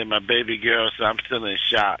yesterday, my baby girl, so I'm still in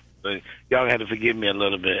shock. So y'all had to forgive me a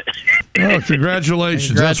little bit. Oh,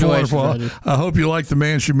 congratulations. That's wonderful. I hope you like the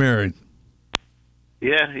man she married.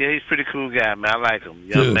 Yeah, he's a pretty cool guy, man. I like him.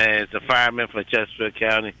 Young man. He's a fireman for Chesterfield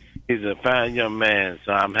County. He's a fine young man,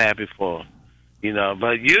 so I'm happy for him.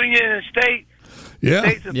 But Union and State,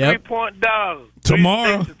 State's a 3-point dog.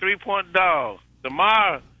 Tomorrow. State's a 3-point dog.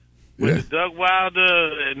 Tomorrow, with the Doug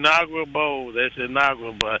Wilder inaugural bowl. That's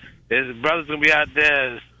inaugural, but his brother's going to be out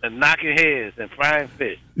there knocking heads and frying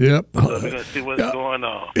fish. Yep. So we're going to see what's going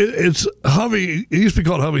on. It's Hovey. It used to be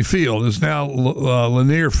called Hovey Field. It's now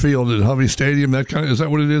Lanier Field at Hovey Stadium. Is that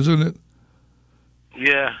what it is, isn't it?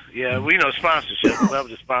 Yeah. We know sponsorship. Whoever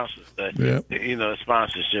the sponsors say.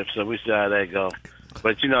 Sponsorship. So we see how that goes.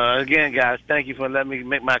 But, again, guys, thank you for letting me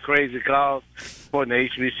make my crazy calls for the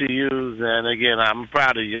HBCUs. And, again, I'm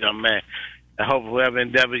proud of you, young man. I hope whatever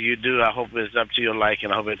endeavor you do, I hope it's up to your liking.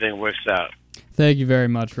 I hope everything works out. Thank you very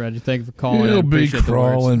much, Reggie. Thank you for calling. He'll be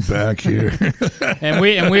crawling back here. and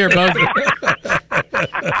we are both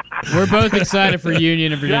we're both excited for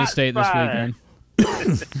Union and Virginia State this weekend.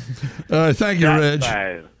 Thank you, Reg.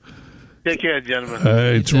 Take care,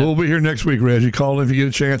 gentlemen. We'll be here next week, Reggie. Call in if you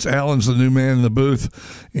get a chance. Alan's the new man in the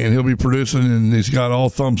booth, and he'll be producing, and he's got all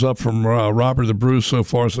thumbs up from Robert the Bruce so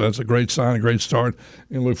far, so that's a great sign, a great start,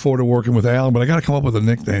 and look forward to working with Alan. But I got to come up with a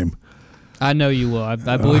nickname. I know you will. I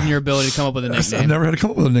believe in your ability to come up with a nickname. I've never had to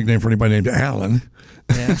come up with a nickname for anybody named Alan.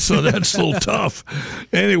 Yeah. So that's a little tough.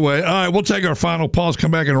 Anyway, all right, we'll take our final pause,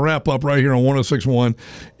 come back and wrap up right here on 106.1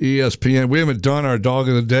 ESPN. We haven't done our dog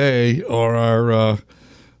of the day or our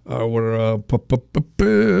what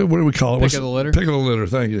do we call it? Pick of the litter. Pick of the litter.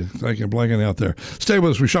 Thank you. I'm blanking out there. Stay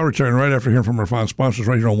with us. We shall return right after hearing from our fine sponsors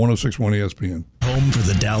right here on 106.1 ESPN. Home for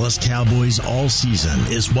the Dallas Cowboys all season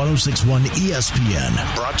is 106.1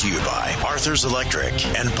 ESPN. Brought to you by Arthur's Electric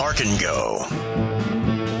and Park and Go.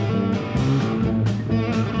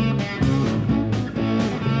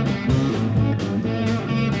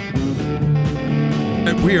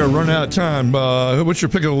 We are running out of time. What's your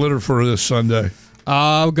pick of the litter for this Sunday?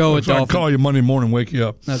 I'll go with Dolphins. I'll call you Monday morning, wake you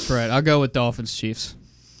up. That's right. I'll go with Dolphins Chiefs.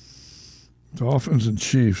 Dolphins and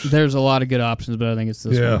Chiefs. There's a lot of good options, but I think it's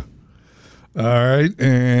this one. All right,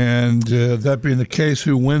 and that being the case,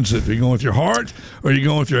 who wins it? Are you going with your heart or are you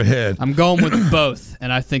going with your head? I'm going with both,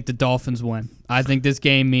 and I think the Dolphins win. I think this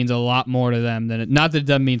game means a lot more to them than not that it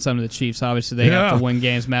doesn't mean something to the Chiefs. Obviously, they have to win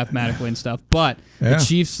games mathematically and stuff. But the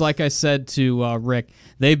Chiefs, like I said to Rick,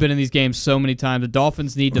 they've been in these games so many times. The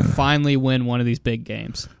Dolphins need to finally win one of these big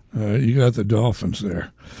games. You got the Dolphins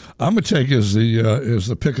there. I'm going to take as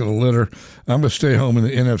the pick of the litter. I'm going to stay home in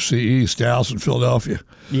the NFC East, Dallas and Philadelphia.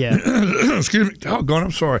 Yeah. Excuse me. Oh, God,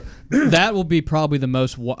 I'm sorry. That will be probably the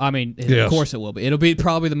most of course it will be. It'll be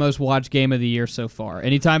probably the most watched game of the year so far.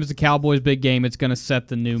 Anytime it's the Cowboys' big game, it's going to set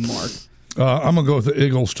the new mark. I'm going to go with the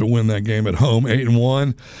Eagles to win that game at home,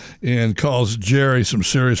 8-1, and cause Jerry some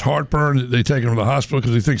serious heartburn. They take him to the hospital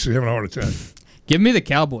because he thinks he's having a heart attack. Give me the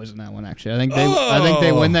Cowboys in that one, actually. I think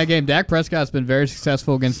they win that game. Dak Prescott's been very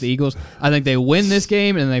successful against the Eagles. I think they win this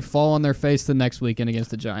game, and they fall on their face the next weekend against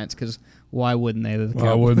the Giants, because why wouldn't they?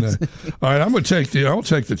 Why wouldn't they? All right, I'm going to I'll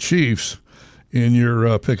take the Chiefs in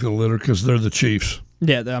your pick of the litter because they're the Chiefs.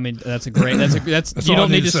 Yeah, I mean, that's a great. That's you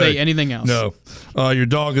don't need to say anything else. No. Your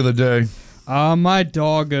dog of the day. My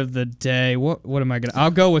dog of the day. What am I gonna?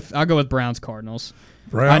 I'll go with Browns Cardinals.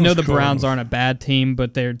 I know the Browns aren't a bad team,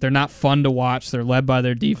 but they're not fun to watch. They're led by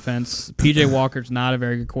their defense. P.J. Walker's not a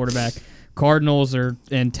very good quarterback. Cardinals are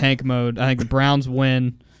in tank mode. I think the Browns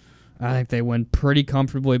win. I think they win pretty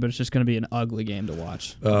comfortably, but it's just going to be an ugly game to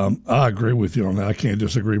watch. I agree with you on that. I can't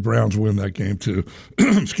disagree. Browns win that game, too.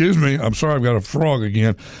 Excuse me. I'm sorry, I've got a frog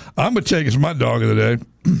again. I'm going to take as my dog of the day.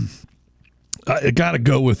 I got to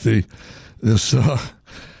go with this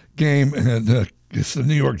game, and it's the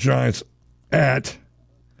New York Giants at –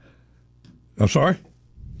 I'm sorry?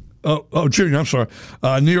 Oh, Junior, I'm sorry.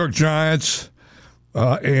 New York Giants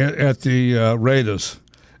at the Raiders.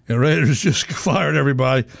 And Raiders just fired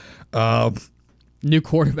everybody. New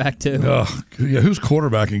quarterback, too. Yeah, who's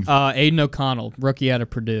quarterbacking? Aiden O'Connell, rookie out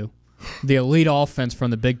of Purdue. The elite offense from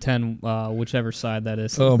the Big Ten, whichever side that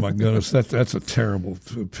is. Oh, my goodness. That's a terrible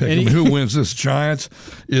pick. I mean, who wins this? Giants?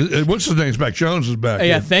 What's his name? Back? Jones is back.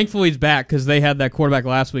 Yeah, thankfully he's back because they had that quarterback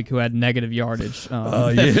last week who had negative yardage.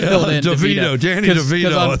 DeVito. Danny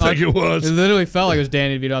DeVito, I think it was. It literally felt like it was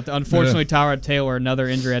Danny DeVito. Unfortunately, Tyrod Taylor, another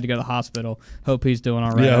injury, had to go to the hospital. Hope he's doing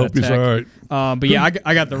all right. Yeah, I hope he's all right. But yeah,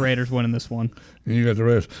 I got the Raiders winning this one. And you got the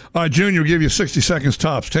Raiders. All right, Junior, we'll give you 60 seconds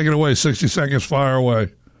tops. Take it away. 60 seconds, fire away.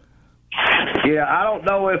 Yeah, I don't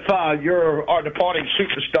know if our departing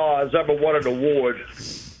superstar has ever won an award,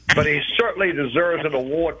 but he certainly deserves an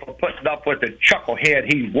award for putting up with the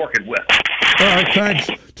chucklehead he's working with. All right, thanks.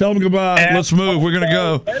 Tell him goodbye. Let's move. We're going to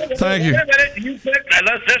go. Thank you. Wait a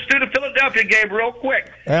minute. Let's do the Philadelphia game real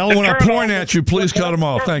quick. Alan, when I point at you, please cut him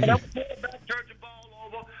off. Thank you. Turns the ball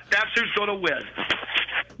over. That's who's going to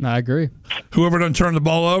win. I agree. Whoever doesn't turn the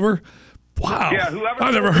ball over? Wow. Yeah,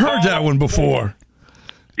 I never heard that one before.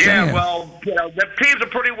 Yeah, Damn. well, the teams are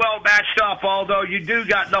pretty well matched up, although you do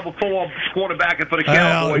got number 4 quarterbacking for the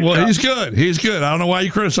Cowboys. Well, he's good. He's good. I don't know why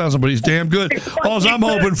you criticize him, but he's damn good. All I'm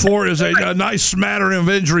hoping for is a nice smattering of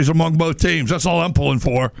injuries among both teams. That's all I'm pulling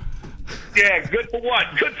for. Yeah, good for what?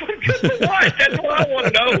 Good for what? That's what I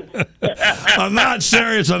want to know. I'm not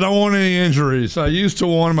serious. I don't want any injuries. I used to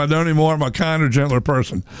want them. I don't anymore. I'm a kinder, gentler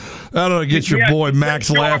person. That'll get your boy Max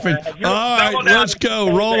laughing. All right, let's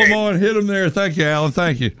go. Roll him on. Hit him there. Thank you, Alan.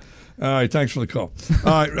 Thank you. All right, thanks for the call.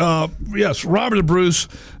 All right, yes, Robert and Bruce,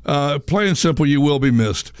 plain and simple, you will be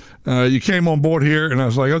missed. You came on board here, and I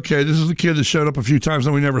was like, okay, this is the kid that showed up a few times,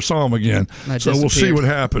 and we never saw him again. So we'll see what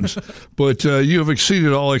happens. But you have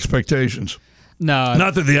exceeded all expectations. No.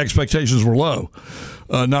 Not that the expectations were low.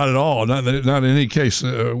 Not at all. Not in any case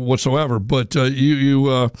whatsoever. But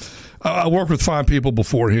I worked with fine people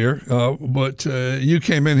before here, but you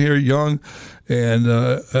came in here young and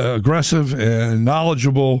aggressive and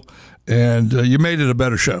knowledgeable, and you made it a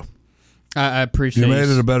better show. I appreciate it. You made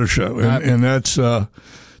it a better show, and that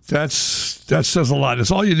says a lot. It's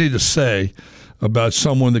all you need to say about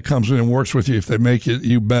someone that comes in and works with you if they make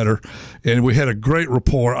you better. And we had a great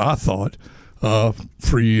rapport, I thought,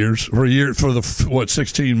 for the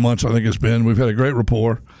 16 months I think it's been. We've had a great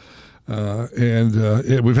rapport,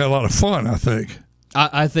 and we've had a lot of fun, I think.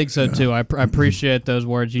 I think so, too. I appreciate those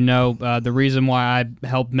words. The reason why I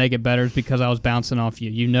helped make it better is because I was bouncing off you.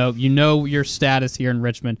 You know your status here in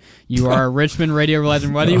Richmond. You are a Richmond radio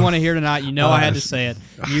legend. Whether you want to hear it or not, I had to say it.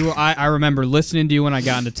 I remember listening to you when I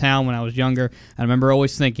got into town when I was younger. I remember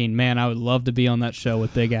always thinking, man, I would love to be on that show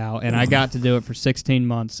with Big Al. And I got to do it for 16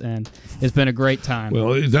 months, and it's been a great time.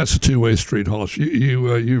 Well, that's a two-way street, Hollis.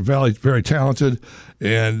 You're very talented,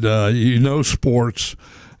 and you know sports.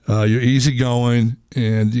 You're easygoing,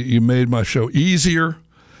 and you made my show easier.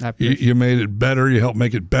 You made it better. You helped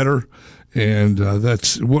make it better, and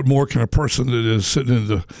that's what more can a person that is sitting in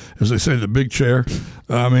the, as they say, the big chair.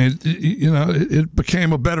 I mean, it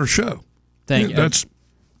became a better show. Thank you.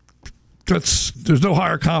 There's no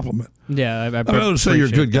higher compliment. Yeah, I would say you're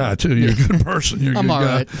a good guy too. You're a good person. You're a good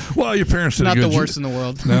guy. Right. Well, your parents did not a good job. Not the worst in the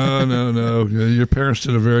world. No. Your parents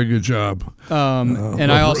did a very good job.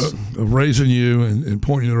 And I also of raising you and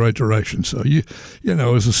pointing you in the right direction. So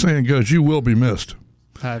as the saying goes, you will be missed.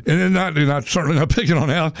 And then certainly not picking on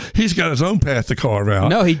Al. He's got his own path to carve out.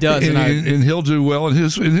 No, he does, and he'll do well in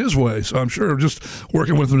his way. So I'm sure just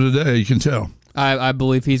working with him today, you can tell. I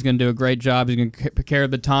believe he's going to do a great job. He's going to carry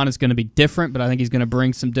the baton. It's going to be different, but I think he's going to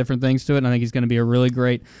bring some different things to it, and I think he's going to be a really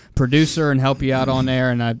great producer and help you out on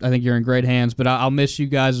there, and I think you're in great hands. But I'll miss you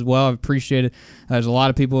guys as well. I appreciate it. There's a lot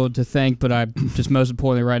of people to thank, but I'm just most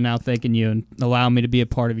importantly right now thanking you and allowing me to be a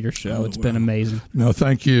part of your show. It's been amazing. No,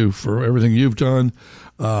 thank you for everything you've done.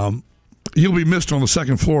 You'll be missed on the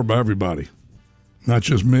second floor by everybody, not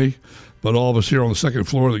just me, but all of us here on the second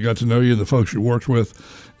floor that got to know you and the folks you worked with.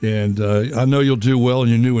 And I know you'll do well in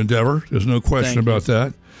your new endeavor. There's no question about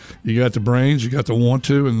that. You got the brains, you got the want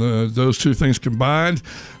to, and those two things combined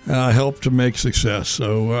help to make success.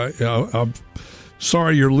 So I'm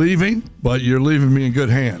sorry you're leaving, but you're leaving me in good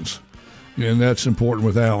hands. And that's important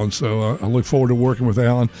with Alan. So I look forward to working with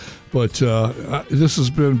Alan. But this has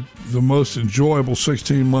been the most enjoyable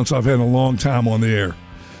 16 months I've had in a long time on the air.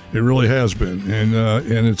 It really has been.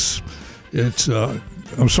 And it's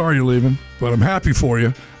I'm sorry you're leaving, but I'm happy for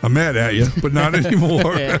you. I'm mad at you, but not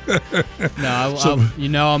anymore. No,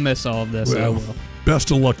 I'll miss all of this. Well, I will.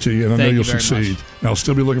 Best of luck to you, and I know you'll succeed. And I'll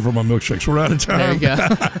still be looking for my milkshakes. We're out of time. There you go.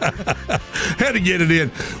 Had to get it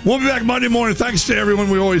in. We'll be back Monday morning. Thanks to everyone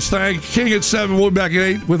we always thank. King at 7. We'll be back at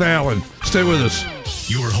 8 with Alan. Stay with us.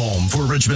 Your home for Richmond